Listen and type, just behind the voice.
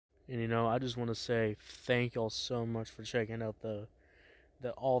And I just want to say thank y'all so much for checking out the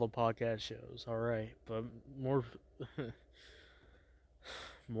all the podcast shows. All right, but more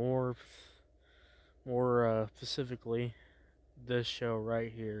more specifically, this show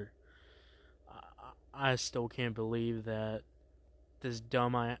right here. I still can't believe that this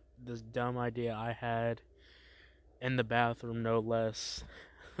dumb idea I had in the bathroom, no less,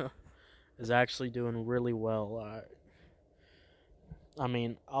 is actually doing really well. I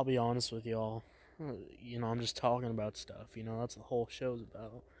mean, I'll be honest with y'all. I'm just talking about stuff. That's the whole show's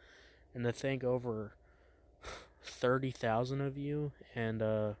about. And to think over 30,000 of you, and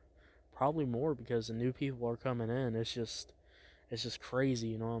probably more because the new people are coming in. It's just crazy.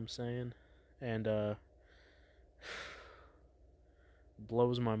 You know what I'm saying? And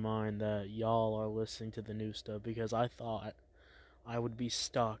blows my mind that y'all are listening to the new stuff, because I thought I would be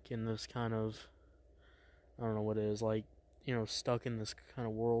stuck in this kind of, I don't know what it is, like, stuck in this kind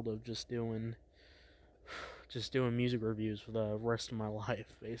of world of just doing music reviews for the rest of my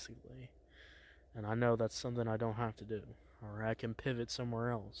life, basically. And I know that's something I don't have to do, or I can pivot somewhere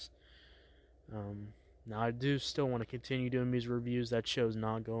else. Now I do still want to continue doing music reviews. That show's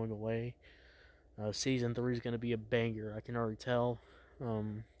not going away. Season 3 is going to be a banger. I can already tell.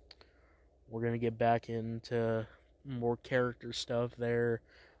 We're going to get back into more character stuff there.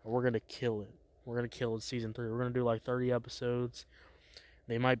 We're going to kill it. We're going to kill it season 3. We're going to do like 30 episodes.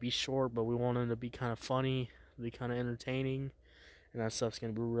 They might be short, but we want them to be kind of funny, be kind of entertaining. And that stuff's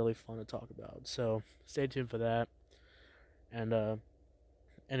going to be really fun to talk about. So stay tuned for that. And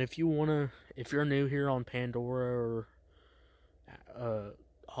if you're new here on Pandora or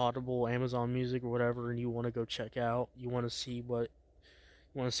Audible, Amazon Music, or whatever, and you want to go check out, you want to see what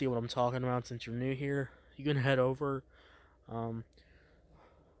I'm talking about since you're new here, you can head over.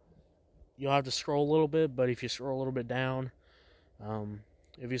 You'll have to scroll a little bit, but if you scroll a little bit down,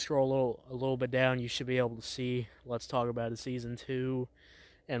 if you scroll a little bit down, you should be able to see Let's Talk About It Season 2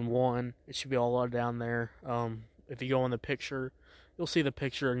 and 1. It should be all down there. If you go in the picture, you'll see the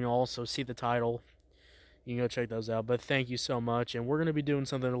picture, and you'll also see the title. You can go check those out. But thank you so much, and we're going to be doing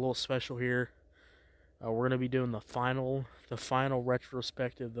something a little special here. We're going to be doing the final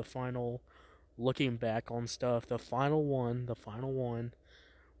retrospective, the final looking back on stuff, the final one.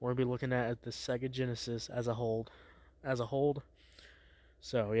 We're going to be looking at the Sega Genesis as a whole.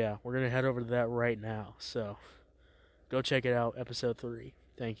 So yeah, we're going to head over to that right now. So go check it out, episode 3.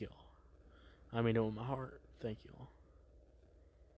 Thank you all. I mean it with my heart. Thank you all.